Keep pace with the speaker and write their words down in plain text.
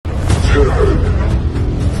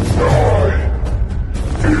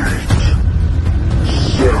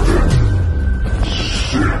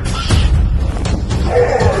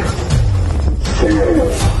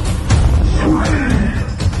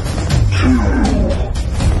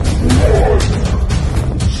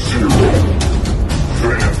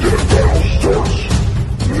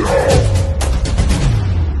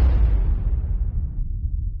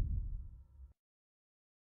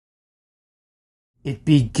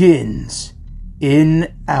begins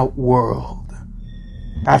in Outworld.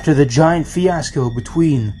 After the giant fiasco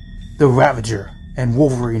between the Ravager and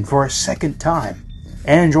Wolverine for a second time,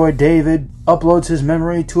 Android David uploads his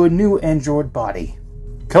memory to a new android body.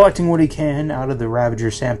 Collecting what he can out of the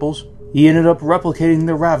Ravager samples, he ended up replicating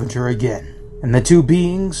the Ravager again, and the two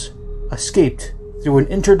beings escaped through an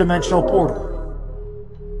interdimensional portal.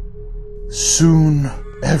 Soon,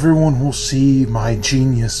 everyone will see my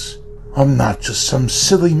genius. I'm not just some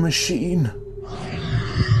silly machine.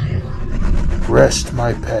 Rest,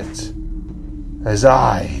 my pet, as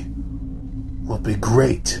I will be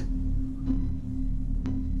great.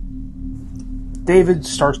 David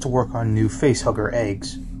starts to work on new facehugger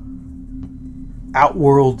eggs.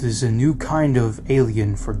 Outworld is a new kind of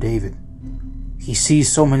alien for David. He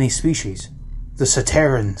sees so many species, the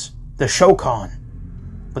Saterans, the Shokan,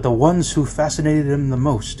 but the ones who fascinated him the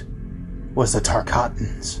most was the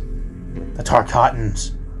Tarkatans. The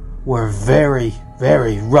Tarkatans were very,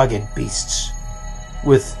 very rugged beasts,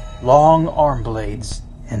 with long arm blades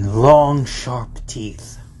and long, sharp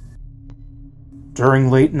teeth. During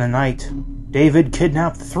late in the night, David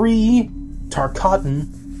kidnapped 3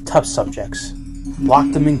 Tarkatan tub subjects,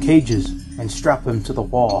 locked them in cages, and strapped them to the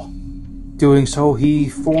wall. Doing so, he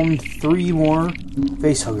formed 3 more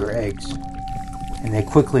facehugger eggs, and they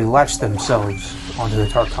quickly latched themselves onto the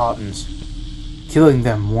Tarkatans, killing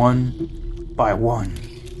them one by one.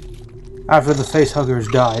 After the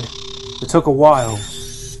facehuggers died, it took a while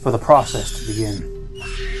for the process to begin.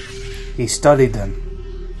 He studied them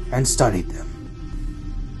and studied them.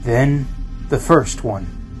 Then the first one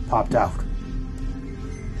popped out.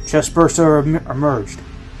 Chestburster emerged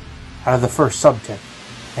out of the first subject,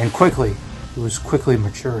 and quickly, it was quickly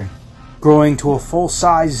maturing, growing to a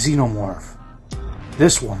full-size xenomorph.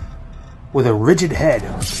 This one, with a rigid head,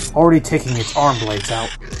 already taking its arm blades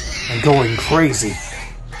out and going crazy.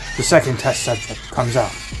 The second test subject comes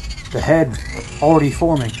out. The head already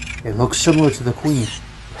forming. It looks similar to the Queen.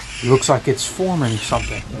 It looks like it's forming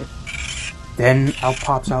something. Then out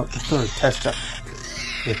pops out the third test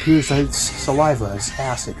subject. It appears that its saliva is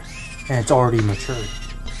acid, and it's already matured.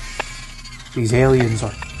 These aliens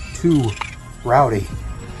are too rowdy.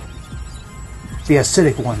 The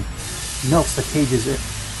acidic one melts the cages in,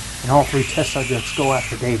 and all 3 test subjects go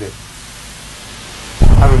after David.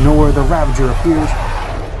 Out of nowhere, the Ravager appears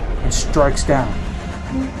and strikes down.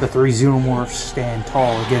 The 3 xenomorphs stand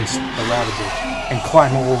tall against the Ravager and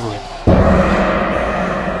climb over it.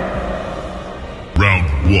 Round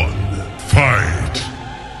 1, fight!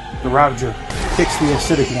 The Ravager kicks the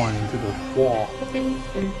acidic one into the wall.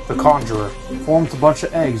 The Conjurer forms a bunch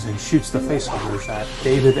of eggs and shoots the facehuggers at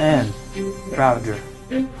David and Ravager.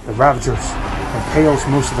 The Ravager impales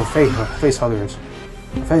most of the facehuggers.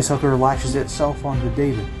 The facehugger latches itself onto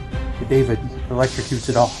David. David electrocutes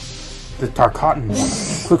it off. The Tarkatan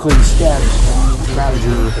quickly stabs the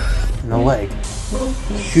Ravager in the leg,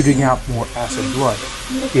 shooting out more acid blood.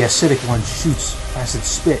 The acidic one shoots acid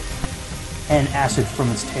spit and acid from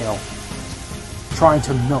its tail, trying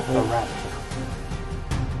to melt the Ravager.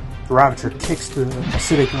 The Ravager kicks the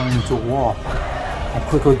acidic one into a wall and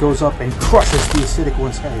quickly goes up and crushes the acidic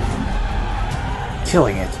one's head,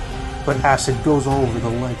 killing it. But acid goes all over the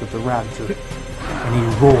leg of the Ravager, and he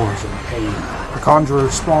roars in pain. The Conjurer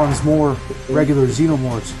spawns more regular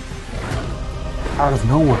xenomorphs. Out of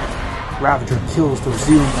nowhere, Ravager kills those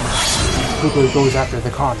xenomorphs and quickly goes after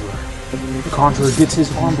the Conjurer. The Conjurer gets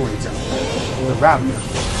his arm blades out. The Ravager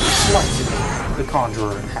slices the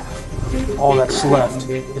Conjurer in half. All that's left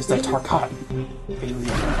is the Tarkatan alien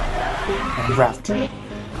and Ravager.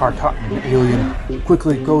 Tarkatan alien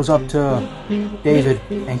quickly goes up to David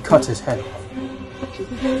and cuts his head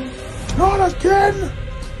off. Not again!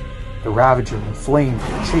 The Ravager, inflamed,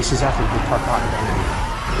 chases after the Tarkatan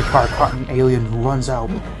alien. The Tarkatan alien runs out,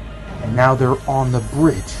 and now they're on the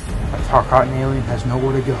bridge. The Tarkatan alien has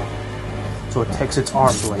nowhere to go, so it takes its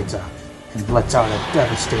arm blades out and lets out a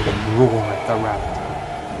devastating roar at the Ravager.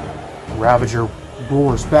 The Ravager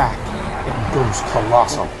roars back and goes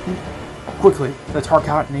colossal. Quickly, the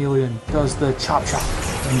Tarkatan alien does the chop-chop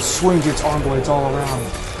and swings its arm blades all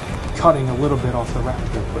around, cutting a little bit off the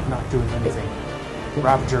Ravager, but not doing anything. The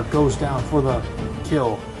Ravager goes down for the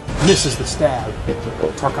kill, misses the stab. The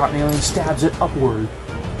Tarkatan alien stabs it upward,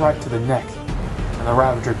 right to the neck, and the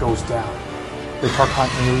Ravager goes down. The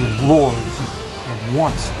Tarkatan alien roars and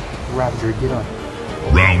wants the Ravager to get up.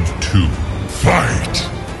 Round 2, fight!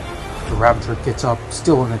 The Ravager gets up,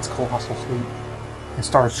 still in its colossal sleep, and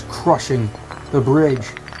starts crushing the bridge,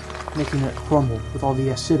 making it crumble with all the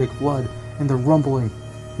acidic blood and the rumbling.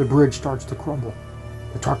 The bridge starts to crumble.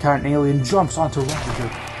 The Tarkatan alien jumps onto Ravager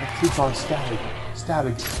and keeps on stabbing.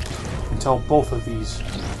 stabbing him, until both of these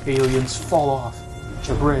aliens fall off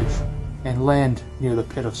the bridge and land near the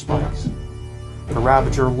pit of spikes. The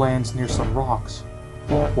Ravager lands near some rocks,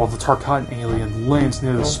 while the Tarkatan alien lands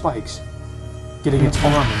near the spikes, getting its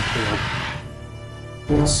arm impaled.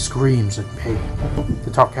 It screams in pain.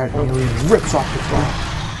 The Tarkatan alien rips off its arm,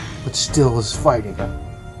 but still is fighting.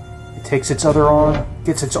 It takes its other arm,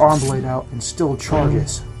 gets its arm blade out, and still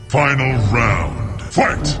charges. Final round.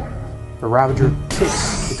 Fight! The Ravager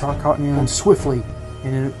kicks the Tarkatan alien swiftly,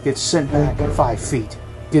 and it gets sent back 5 feet,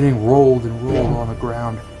 getting rolled and rolled on the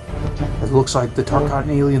ground. It looks like the Tarkatan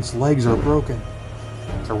alien's legs are broken.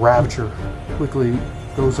 The Ravager quickly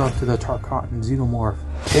goes up to the Tarkatan Xenomorph,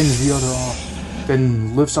 pins the other off,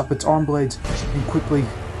 then lifts up its arm blades and quickly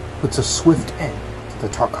puts a swift end to the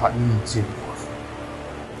Tarkatan Xenomorph.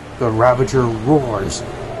 The Ravager roars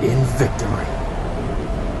in victory.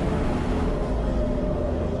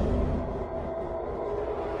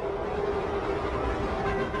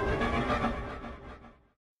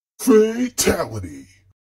 Fatality.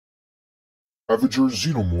 Ravager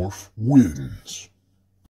Xenomorph wins.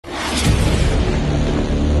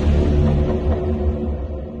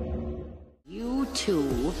 You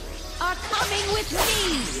two are coming with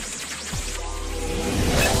me!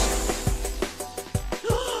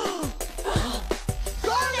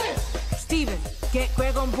 Steven, get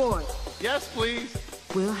Greg on board. Yes, please.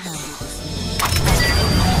 We'll handle this.